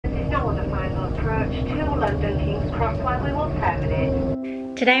approach to London King's Cross where we will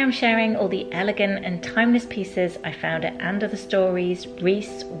terminate. Today I'm sharing all the elegant and timeless pieces I found at & Other Stories,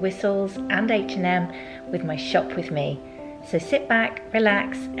 Reiss, Whistles and H&M with my shop with me. So sit back,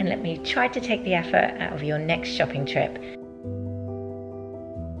 relax and let me try to take the effort out of your next shopping trip.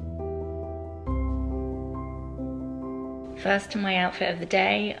 First to my outfit of the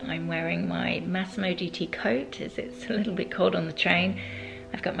day, I'm wearing my Massimo Dutti coat as it's a little bit cold on the train.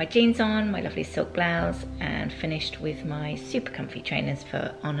 I've got my jeans on, my lovely silk blouse and finished with my super comfy trainers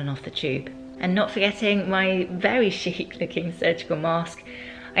for on and off the tube. And not forgetting my very chic looking surgical mask.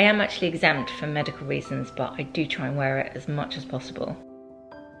 I am actually exempt for medical reasons, but I do try and wear it as much as possible.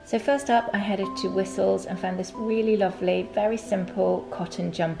 So first up I headed to Whistles and found this really lovely, very simple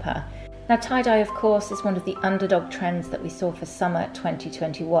cotton jumper. Now tie-dye of course is one of the underdog trends that we saw for summer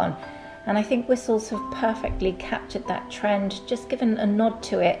 2021 and I think Whistles have perfectly captured that trend, just given a nod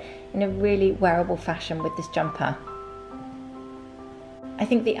to it in a really wearable fashion with this jumper. I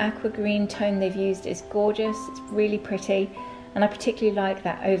think the aqua green tone they've used is gorgeous, it's really pretty and I particularly like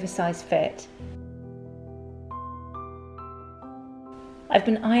that oversized fit. I've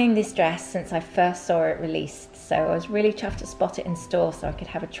been eyeing this dress since I first saw it released, so I was really chuffed to spot it in store so I could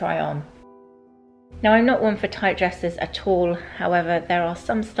have a try on. Now I'm not one for tight dresses at all, however there are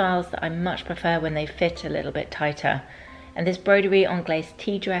some styles that I much prefer when they fit a little bit tighter, and this broderie anglaise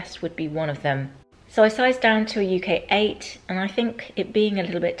tea dress would be one of them. So I sized down to a UK 8 and I think it being a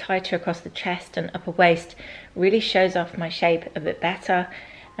little bit tighter across the chest and upper waist really shows off my shape a bit better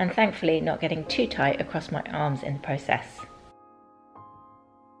and thankfully not getting too tight across my arms in the process.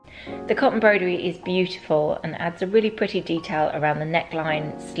 The cotton broderie is beautiful and adds a really pretty detail around the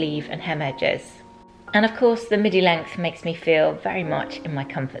neckline, sleeve and hem edges. And of course the midi length makes me feel very much in my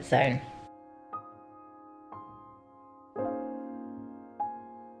comfort zone.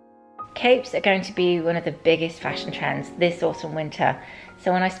 Capes are going to be one of the biggest fashion trends this autumn winter,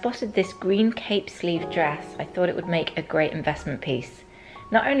 so when I spotted this green cape sleeve dress I thought it would make a great investment piece,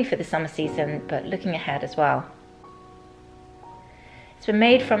 not only for the summer season but looking ahead as well. It's been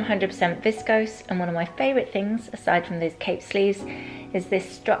made from 100% viscose and one of my favourite things aside from those cape sleeves is this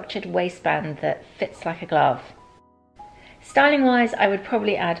structured waistband that fits like a glove. Styling wise I would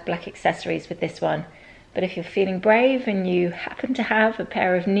probably add black accessories with this one. But if you're feeling brave and you happen to have a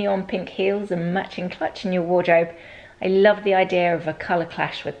pair of neon pink heels and matching clutch in your wardrobe, I love the idea of a colour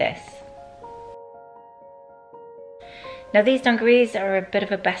clash with this. Now these dungarees are a bit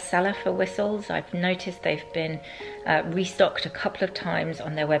of a bestseller for Whistles. I've noticed they've been restocked a couple of times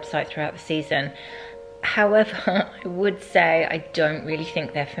on their website throughout the season. However, I would say I don't really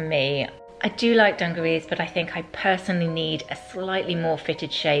think they're for me. I do like dungarees, but I think I personally need a slightly more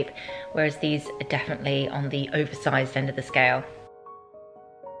fitted shape, whereas these are definitely on the oversized end of the scale.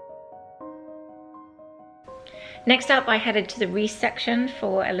 Next up, I headed to the Reiss section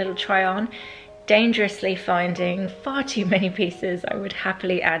for a little try on, dangerously finding far too many pieces I would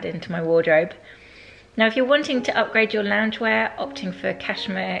happily add into my wardrobe. Now, if you're wanting to upgrade your loungewear, opting for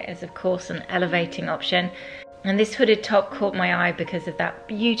cashmere is of course an elevating option. And this hooded top caught my eye because of that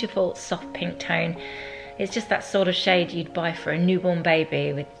beautiful soft pink tone. It's just that sort of shade you'd buy for a newborn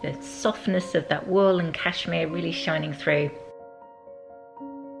baby with the softness of that wool and cashmere really shining through.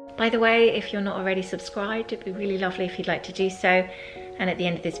 By the way, if you're not already subscribed, it'd be really lovely if you'd like to do so. And at the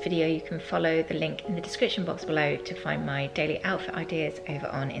end of this video, you can follow the link in the description box below to find my daily outfit ideas over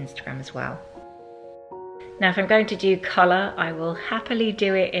on Instagram as well. Now, if I'm going to do colour, I will happily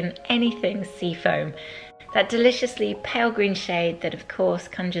do it in anything seafoam. That deliciously pale green shade that of course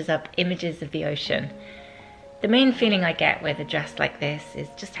conjures up images of the ocean. The main feeling I get with a dress like this is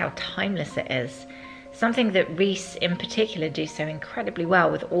just how timeless it is. Something that Reiss in particular do so incredibly well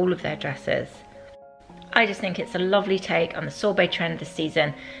with all of their dresses. I just think it's a lovely take on the sorbet trend this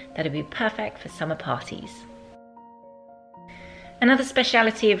season that would be perfect for summer parties. Another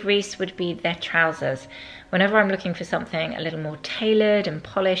speciality of Reiss would be their trousers. Whenever I'm looking for something a little more tailored and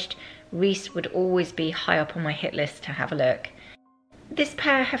polished, Reiss would always be high up on my hit list to have a look. This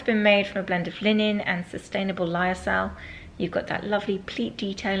pair have been made from a blend of linen and sustainable lyocell. You've got that lovely pleat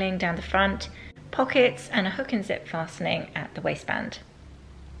detailing down the front, pockets and a hook and zip fastening at the waistband.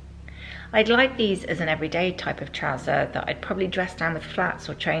 I'd like these as an everyday type of trouser that I'd probably dress down with flats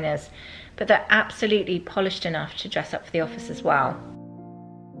or trainers, but they're absolutely polished enough to dress up for the office as well.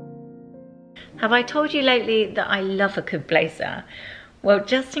 Have I told you lately that I love a good blazer? Well,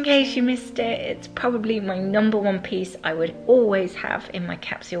 just in case you missed it, it's probably my #1 piece I would always have in my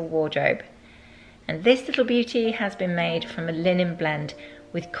capsule wardrobe. And this little beauty has been made from a linen blend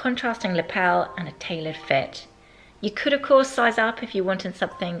with contrasting lapel and a tailored fit. You could of course size up if you wanted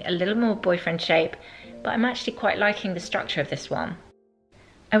something a little more boyfriend shape, but I'm actually quite liking the structure of this one.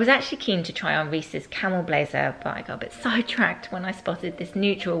 I was actually keen to try on Reiss's camel blazer, but I got a bit sidetracked when I spotted this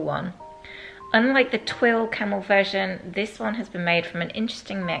neutral one. Unlike the twill camel version, this one has been made from an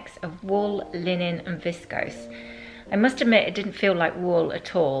interesting mix of wool, linen and viscose. I must admit it didn't feel like wool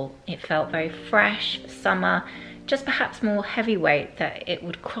at all. It felt very fresh for summer, just perhaps more heavyweight that it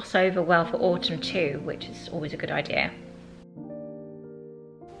would cross over well for autumn too, which is always a good idea.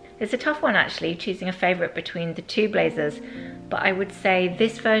 It's a tough one actually, choosing a favourite between the two blazers, but I would say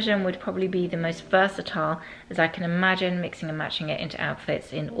this version would probably be the most versatile, as I can imagine mixing and matching it into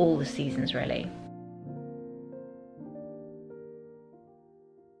outfits in all the seasons really.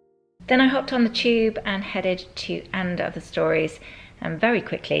 Then I hopped on the tube and headed to And Other Stories, and very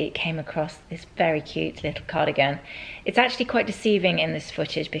quickly came across this very cute little cardigan. It's actually quite deceiving in this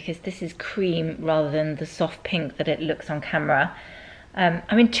footage because this is cream rather than the soft pink that it looks on camera.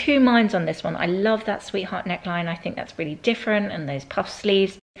 I'm in two minds on this one. I love that sweetheart neckline. I think that's really different, and those puff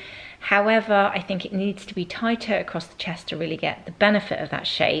sleeves. However, I think it needs to be tighter across the chest to really get the benefit of that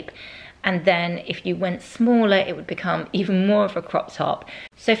shape. And then if you went smaller, it would become even more of a crop top.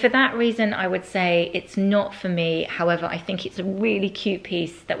 So for that reason, I would say it's not for me. However, I think it's a really cute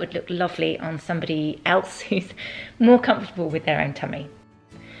piece that would look lovely on somebody else who's more comfortable with their own tummy.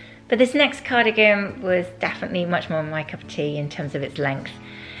 But this next cardigan was definitely much more my cup of tea in terms of its length.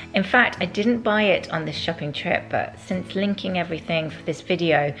 In fact, I didn't buy it on this shopping trip, but since linking everything for this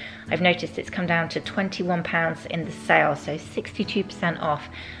video, I've noticed it's come down to £21 in the sale, so 62% off,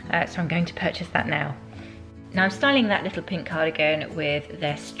 so I'm going to purchase that now. Now I'm styling that little pink cardigan with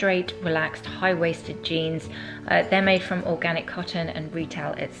their straight, relaxed, high-waisted jeans. They're made from organic cotton and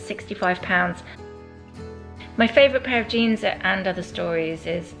retail at £65. My favourite pair of jeans at And Other Stories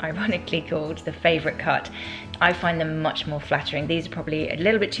is ironically called the Favourite Cut. I find them much more flattering. These are probably a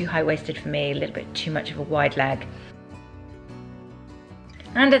little bit too high-waisted for me, a little bit too much of a wide leg.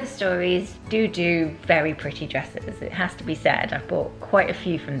 And Other Stories do very pretty dresses, it has to be said. I've bought quite a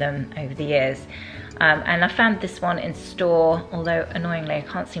few from them over the years. And I found this one in store, although annoyingly I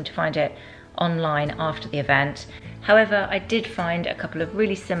can't seem to find it online after the event. However, I did find a couple of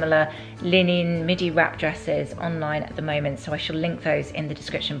really similar linen midi wrap dresses online at the moment, so I shall link those in the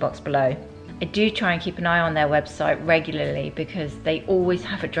description box below. I do try and keep an eye on their website regularly because they always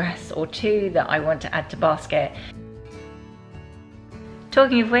have a dress or two that I want to add to basket.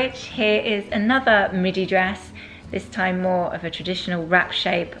 Talking of which, here is another midi dress, this time more of a traditional wrap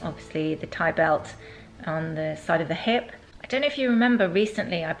shape, obviously the tie belt on the side of the hip. I don't know if you remember,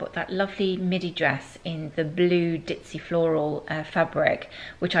 recently I bought that lovely midi dress in the blue ditzy floral fabric,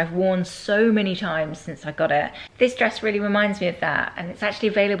 which I've worn so many times since I got it. This dress really reminds me of that, and it's actually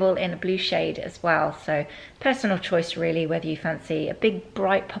available in a blue shade as well, so personal choice really, whether you fancy a big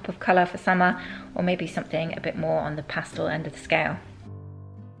bright pop of colour for summer or maybe something a bit more on the pastel end of the scale.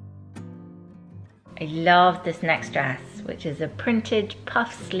 I love this next dress, which is a printed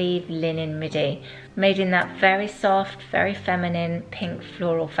puff sleeve linen midi, made in that very soft, very feminine pink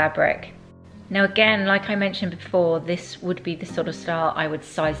floral fabric. Now again, like I mentioned before, this would be the sort of style I would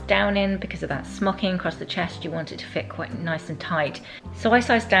size down in because of that smocking across the chest. You want it to fit quite nice and tight. So I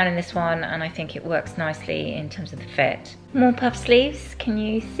sized down in this one, and I think it works nicely in terms of the fit. More puff sleeves. Can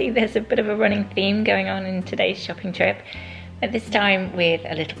you see there's a bit of a running theme going on in today's shopping trip? At this time with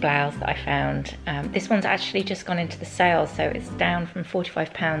a little blouse that I found. This one's actually just gone into the sale, so it's down from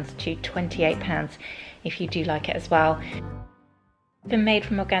 £45 to £28 if you do like it as well. It's been made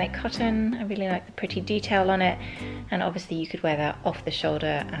from organic cotton. I really like the pretty detail on it, and obviously you could wear that off the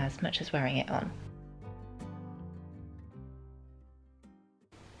shoulder as much as wearing it on.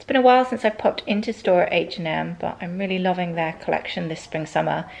 It's been a while since I've popped into store at H&M, but I'm really loving their collection this spring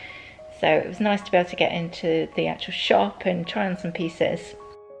summer. So it was nice to be able to get into the actual shop and try on some pieces.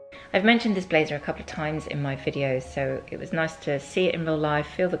 I've mentioned this blazer a couple of times in my videos, so it was nice to see it in real life,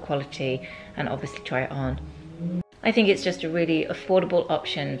 feel the quality, and obviously try it on. I think it's just a really affordable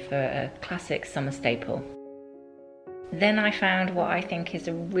option for a classic summer staple. Then I found what I think is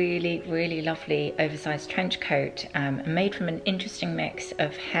a really lovely oversized trench coat, made from an interesting mix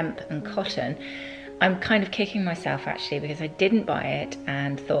of hemp and cotton. I'm kind of kicking myself actually because I didn't buy it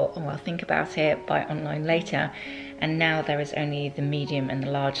and thought, oh, I'll think about it, buy it online later. And now there is only the medium and the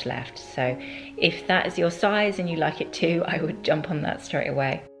large left. So if that is your size and you like it too, I would jump on that straight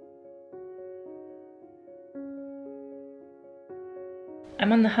away.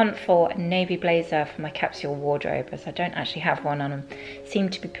 I'm on the hunt for a navy blazer for my capsule wardrobe, as I don't actually have one on. I seem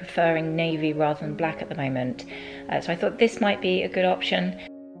to be preferring navy rather than black at the moment. So I thought this might be a good option.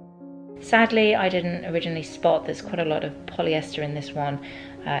 Sadly, I didn't originally spot there's quite a lot of polyester in this one,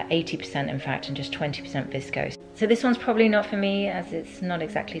 80% in fact, and just 20% viscose. So this one's probably not for me as it's not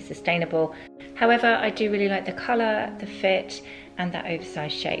exactly sustainable. However, I do really like the colour, the fit, and that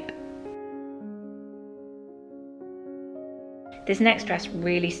oversized shape. This next dress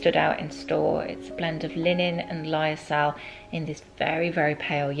really stood out in store. It's a blend of linen and lyocell in this very, very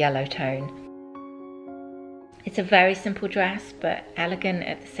pale yellow tone. It's a very simple dress, but elegant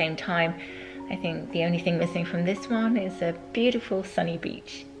at the same time. I think the only thing missing from this one is a beautiful sunny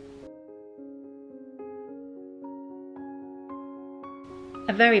beach.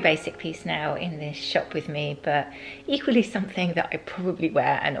 A very basic piece now in this shop with me, but equally something that I probably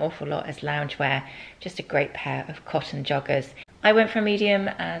wear an awful lot as loungewear. Just a great pair of cotton joggers. I went for a medium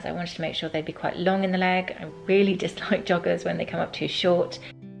as I wanted to make sure they'd be quite long in the leg. I really dislike joggers when they come up too short.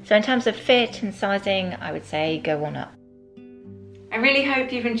 So in terms of fit and sizing, I would say go on up. I really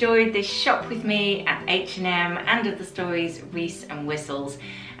hope you've enjoyed this shop with me at H&M and of the stories Reiss and Whistles,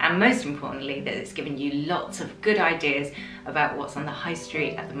 and most importantly that it's given you lots of good ideas about what's on the high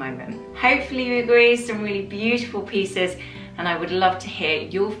street at the moment. Hopefully you agree, some really beautiful pieces, and I would love to hear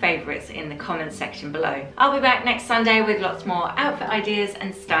your favourites in the comments section below. I'll be back next Sunday with lots more outfit ideas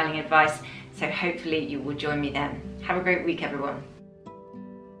and styling advice, so hopefully you will join me then. Have a great week everyone.